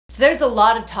So there's a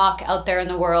lot of talk out there in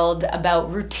the world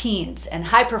about routines and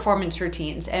high performance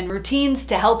routines and routines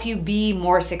to help you be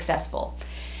more successful.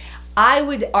 I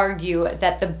would argue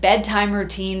that the bedtime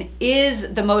routine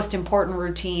is the most important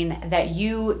routine that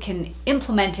you can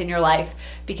implement in your life,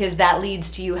 because that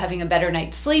leads to you having a better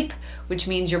night's sleep, which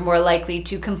means you're more likely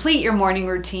to complete your morning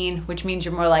routine, which means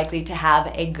you're more likely to have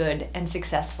a good and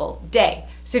successful day.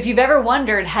 So if you've ever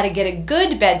wondered how to get a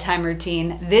good bedtime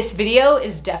routine, this video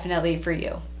is definitely for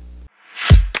you.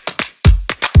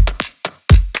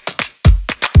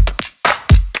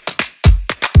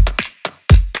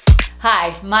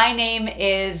 Hi, my name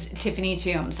is Tiffany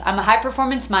Toombs. I'm a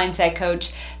high-performance mindset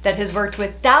coach that has worked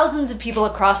with thousands of people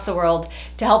across the world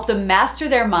to help them master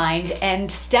their mind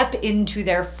and step into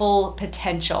their full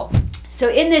potential. So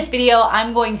in this video,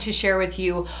 I'm going to share with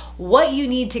you what you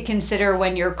need to consider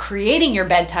when you're creating your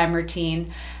bedtime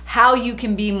routine, how you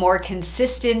can be more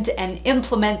consistent and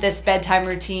implement this bedtime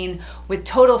routine with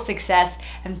total success.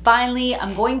 And finally,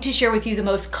 I'm going to share with you the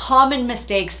most common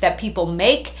mistakes that people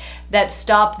make that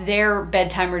stop their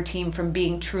bedtime routine from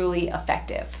being truly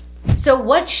effective. So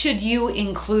what should you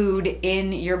include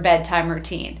in your bedtime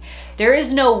routine? There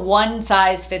is no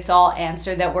one-size-fits-all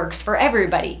answer that works for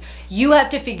everybody. You have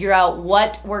to figure out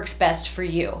what works best for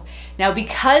you. Now,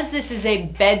 because this is a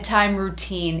bedtime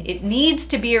routine, it needs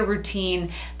to be a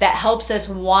routine that helps us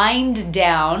wind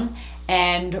down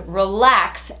and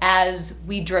relax as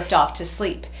we drift off to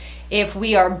sleep. If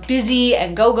we are busy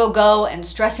and go and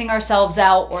stressing ourselves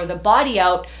out or the body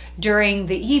out during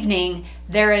the evening,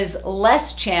 there is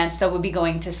less chance that we'll be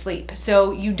going to sleep.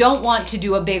 So you don't want to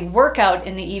do a big workout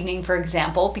in the evening, for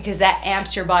example, because that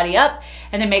amps your body up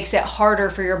and it makes it harder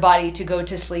for your body to go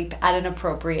to sleep at an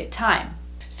appropriate time.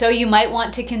 So you might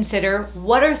want to consider,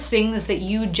 what are things that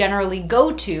you generally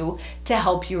go to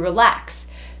help you relax?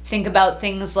 Think about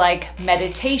things like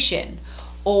meditation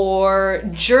or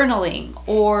journaling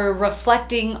or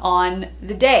reflecting on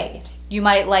the day. You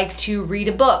might like to read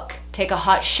a book, take a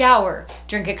hot shower,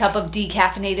 drink a cup of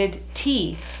decaffeinated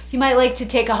tea. You might like to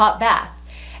take a hot bath.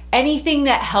 Anything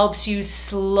that helps you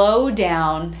slow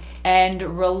down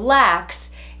and relax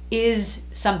is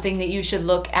something that you should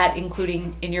look at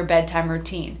including in your bedtime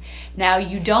routine. Now,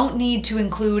 you don't need to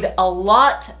include a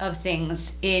lot of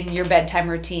things in your bedtime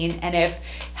routine, and if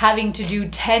having to do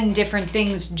 10 different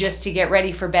things just to get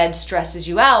ready for bed stresses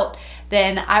you out,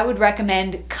 then I would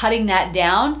recommend cutting that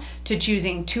down to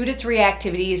choosing 2 to 3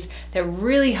 activities that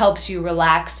really helps you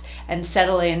relax and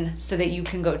settle in so that you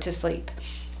can go to sleep.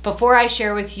 Before I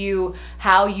share with you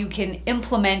how you can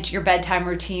implement your bedtime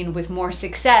routine with more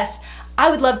success, I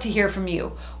would love to hear from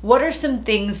you. What are some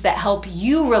things that help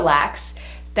you relax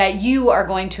that you are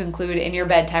going to include in your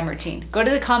bedtime routine? Go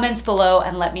to the comments below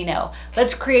and let me know.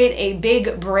 Let's create a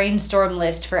big brainstorm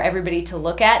list for everybody to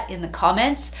look at in the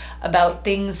comments about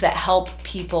things that help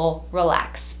people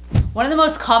relax. One of the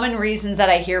most common reasons that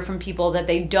I hear from people that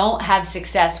they don't have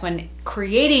success when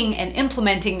creating and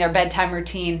implementing their bedtime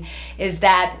routine is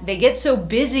that they get so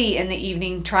busy in the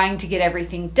evening trying to get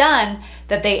everything done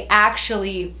that they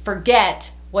actually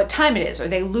forget what time it is, or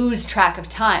they lose track of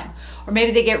time. Or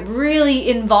maybe they get really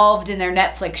involved in their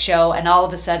Netflix show and all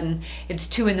of a sudden it's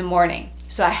 2 in the morning.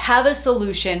 So I have a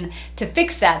solution to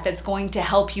fix that that's going to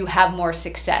help you have more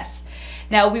success.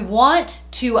 Now, we want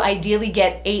to ideally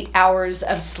get 8 hours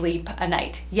of sleep a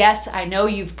night. Yes, I know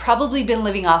you've probably been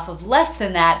living off of less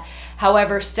than that.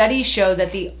 However, studies show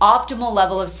that the optimal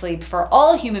level of sleep for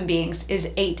all human beings is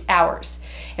 8 hours.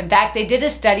 In fact, they did a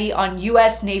study on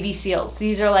US Navy SEALs.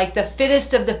 These are like the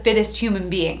fittest of the fittest human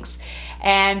beings.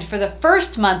 And for the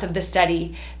first month of the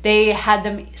study, they had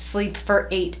them sleep for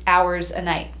 8 hours a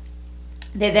night.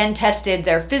 They then tested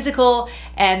their physical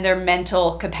and their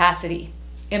mental capacity.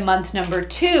 In month number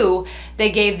 2, they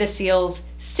gave the SEALs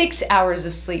 6 hours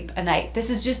of sleep a night. This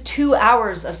is just 2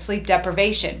 hours of sleep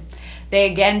deprivation. They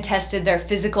again tested their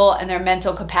physical and their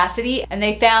mental capacity, and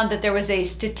they found that there was a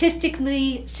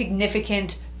statistically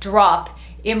significant drop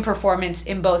in performance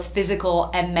in both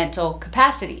physical and mental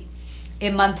capacity.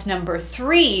 In month number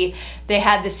 3, they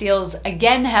had the SEALs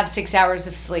again have 6 hours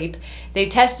of sleep. They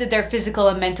tested their physical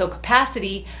and mental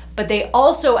capacity, but they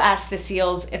also asked the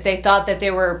SEALs if they thought that they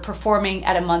were performing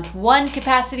at a month 1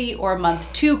 capacity or a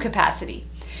month 2 capacity.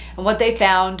 And what they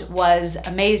found was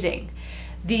amazing.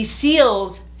 The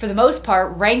SEALs, for the most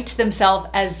part, ranked themselves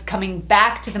as coming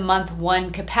back to the month 1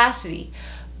 capacity.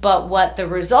 But what the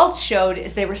results showed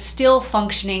is they were still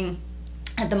functioning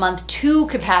at the month 2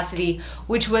 capacity,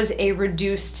 which was a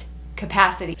reduced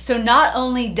capacity. So not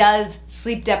only does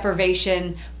sleep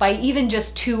deprivation by even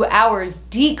just 2 hours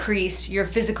decrease your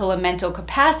physical and mental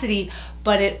capacity,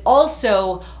 but it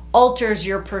also alters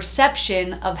your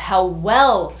perception of how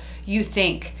well you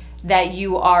think that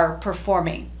you are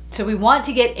performing. So we want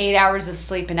to get 8 hours of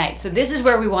sleep a night. So this is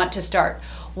where we want to start.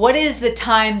 What is the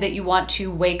time that you want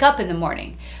to wake up in the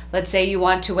morning? Let's say you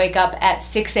want to wake up at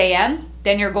 6 a.m.,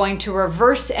 then you're going to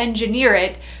reverse engineer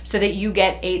it so that you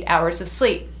get 8 hours of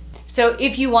sleep. So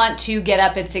if you want to get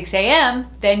up at 6 a.m.,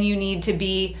 then you need to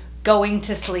be going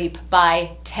to sleep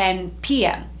by 10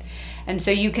 p.m. And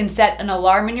so you can set an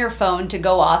alarm in your phone to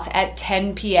go off at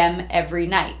 10 p.m. every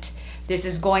night. This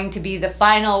is going to be the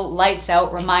final lights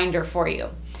out reminder for you.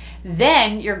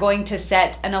 Then you're going to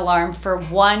set an alarm for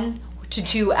 1 to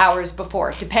 2 hours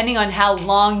before. Depending on how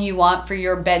long you want for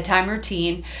your bedtime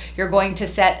routine, you're going to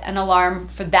set an alarm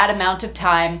for that amount of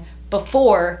time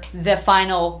before the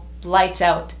final lights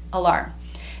out alarm.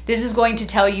 This is going to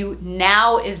tell you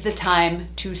now is the time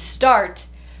to start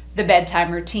the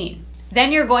bedtime routine.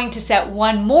 Then you're going to set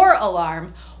one more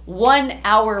alarm 1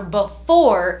 hour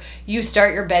before you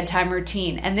start your bedtime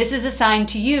routine. And this is a sign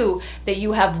to you that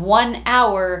you have 1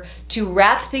 hour to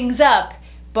wrap things up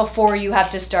before you have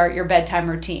to start your bedtime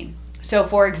routine. So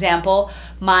for example,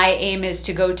 my aim is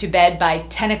to go to bed by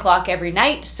 10 o'clock every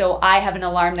night. So I have an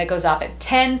alarm that goes off at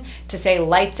 10 to say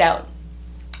lights out.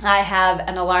 I have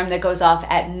an alarm that goes off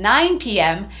at 9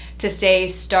 p.m. to say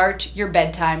start your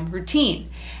bedtime routine.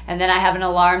 And then I have an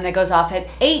alarm that goes off at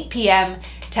 8 p.m.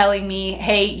 telling me,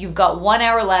 hey, you've got 1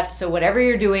 hour left, so whatever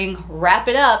you're doing, wrap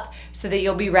it up so that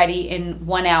you'll be ready in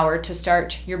 1 hour to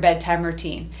start your bedtime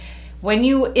routine. When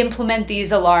you implement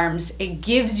these alarms, it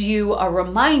gives you a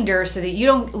reminder so that you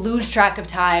don't lose track of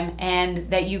time and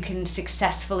that you can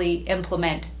successfully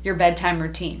implement your bedtime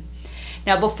routine.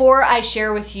 Now, before I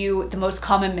share with you the most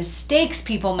common mistakes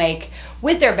people make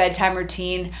with their bedtime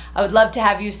routine, I would love to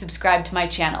have you subscribe to my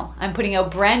channel. I'm putting out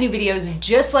brand new videos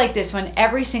just like this one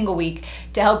every single week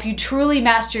to help you truly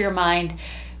master your mind,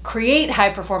 create high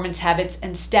performance habits,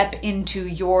 and step into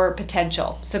your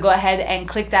potential. So go ahead and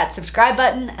click that subscribe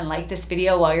button and like this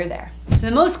video while you're there. So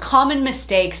the most common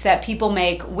mistakes that people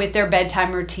make with their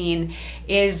bedtime routine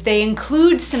is they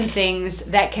include some things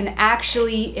that can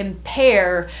actually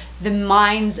impair the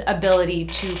mind's ability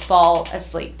to fall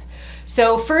asleep.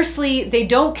 So firstly, they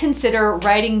don't consider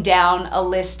writing down a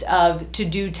list of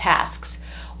to-do tasks.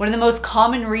 One of the most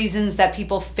common reasons that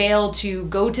people fail to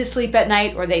go to sleep at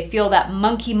night or they feel that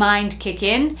monkey mind kick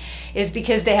in is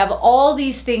because they have all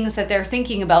these things that they're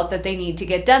thinking about that they need to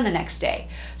get done the next day.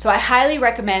 So I highly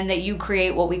recommend that you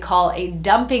create what we call a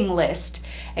dumping list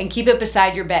and keep it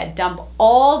beside your bed. Dump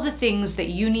all the things that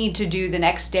you need to do the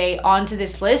next day onto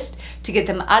this list to get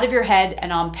them out of your head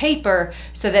and on paper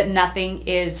so that nothing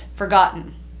is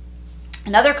forgotten.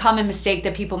 Another common mistake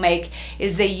that people make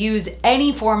is they use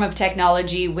any form of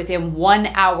technology within 1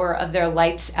 hour of their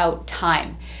lights out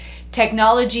time.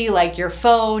 Technology like your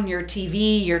phone, your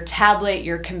TV, your tablet,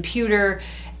 your computer,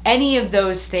 any of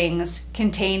those things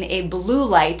contain a blue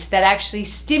light that actually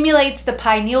stimulates the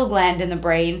pineal gland in the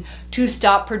brain to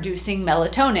stop producing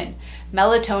melatonin.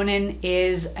 Melatonin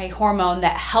is a hormone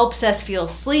that helps us feel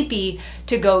sleepy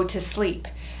to go to sleep.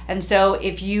 And so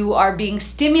if you are being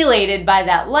stimulated by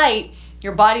that light,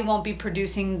 your body won't be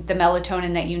producing the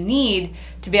melatonin that you need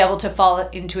to be able to fall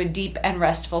into a deep and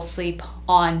restful sleep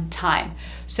on time.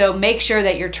 So make sure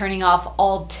that you're turning off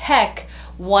all tech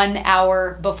 1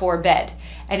 hour before bed.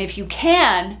 And if you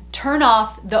can, turn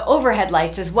off the overhead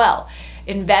lights as well.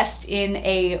 Invest in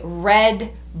a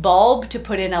red bulb to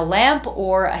put in a lamp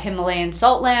or a Himalayan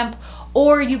salt lamp,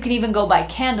 or you can even go by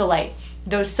candlelight.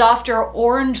 Those softer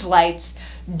orange lights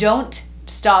don't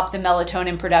stop the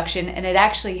melatonin production, and it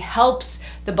actually helps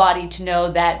the body to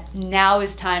know that now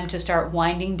is time to start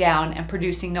winding down and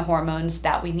producing the hormones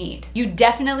that we need. You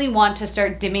definitely want to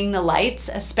start dimming the lights,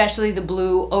 especially the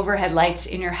blue overhead lights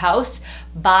in your house,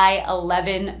 by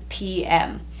 11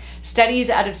 p.m. Studies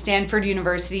out of Stanford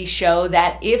University show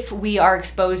that if we are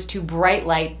exposed to bright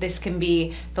light, this can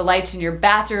be the lights in your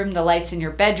bathroom, the lights in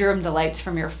your bedroom, the lights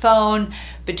from your phone,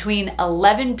 between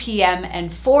 11 p.m.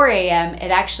 and 4 a.m., it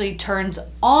actually turns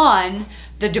on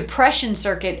the depression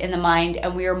circuit in the mind,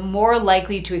 and we are more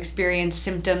likely to experience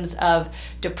symptoms of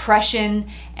depression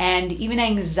and even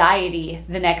anxiety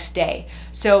the next day.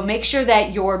 So make sure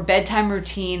that your bedtime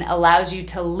routine allows you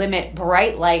to limit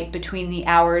bright light between the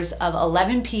hours of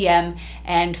 11 p.m.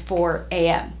 and 4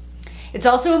 a.m. It's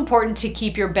also important to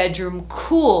keep your bedroom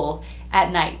cool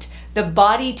at night. The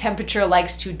body temperature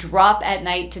likes to drop at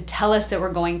night to tell us that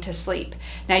we're going to sleep.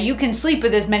 Now you can sleep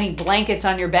with as many blankets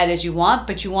on your bed as you want,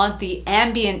 but you want the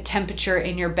ambient temperature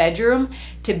in your bedroom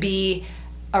to be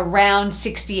around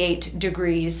 68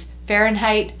 degrees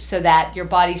Fahrenheit so that your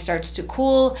body starts to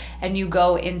cool and you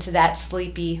go into that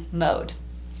sleepy mode.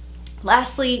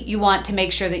 Lastly, you want to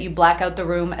make sure that you black out the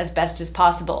room as best as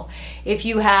possible. If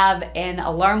you have an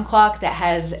alarm clock that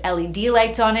has LED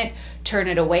lights on it, turn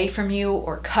it away from you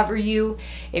or cover you.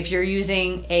 If you're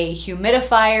using a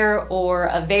humidifier or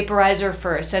a vaporizer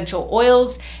for essential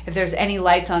oils, if there's any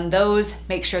lights on those,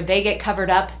 make sure they get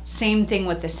covered up. Same thing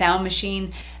with the sound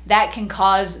machine. That can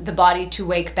cause the body to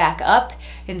wake back up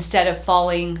instead of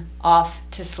falling off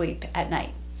to sleep at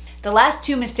night. The last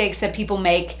two mistakes that people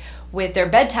make with their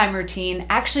bedtime routine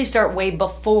actually start way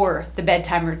before the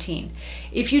bedtime routine.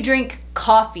 If you drink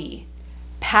coffee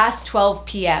past 12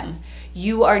 p.m.,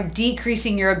 you are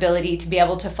decreasing your ability to be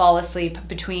able to fall asleep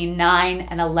between 9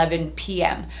 and 11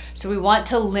 p.m. So we want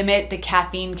to limit the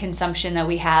caffeine consumption that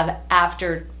we have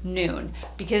after noon,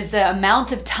 because the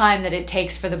amount of time that it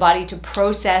takes for the body to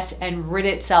process and rid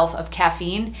itself of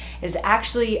caffeine is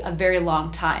actually a very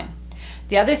long time.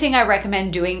 The other thing I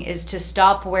recommend doing is to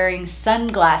stop wearing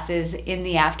sunglasses in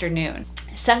the afternoon.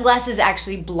 Sunglasses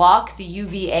actually block the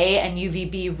UVA and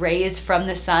UVB rays from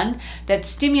the sun that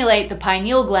stimulate the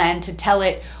pineal gland to tell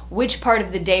it which part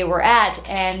of the day we're at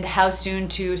and how soon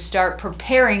to start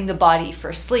preparing the body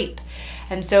for sleep.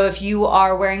 And so if you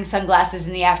are wearing sunglasses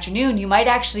in the afternoon, you might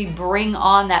actually bring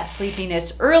on that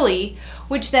sleepiness early,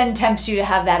 which then tempts you to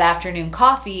have that afternoon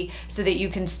coffee so that you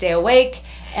can stay awake,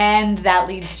 and that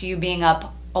leads to you being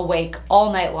up awake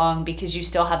all night long because you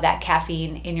still have that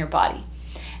caffeine in your body.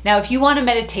 Now, if you want a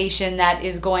meditation that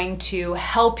is going to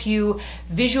help you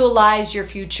visualize your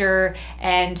future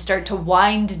and start to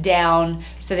wind down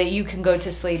so that you can go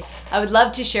to sleep, I would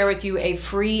love to share with you a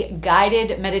free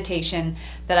guided meditation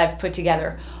that I've put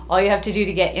together. All you have to do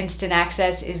to get instant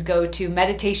access is go to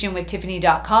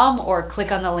meditationwithtiffany.com or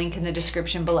click on the link in the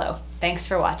description below. Thanks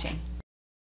for watching.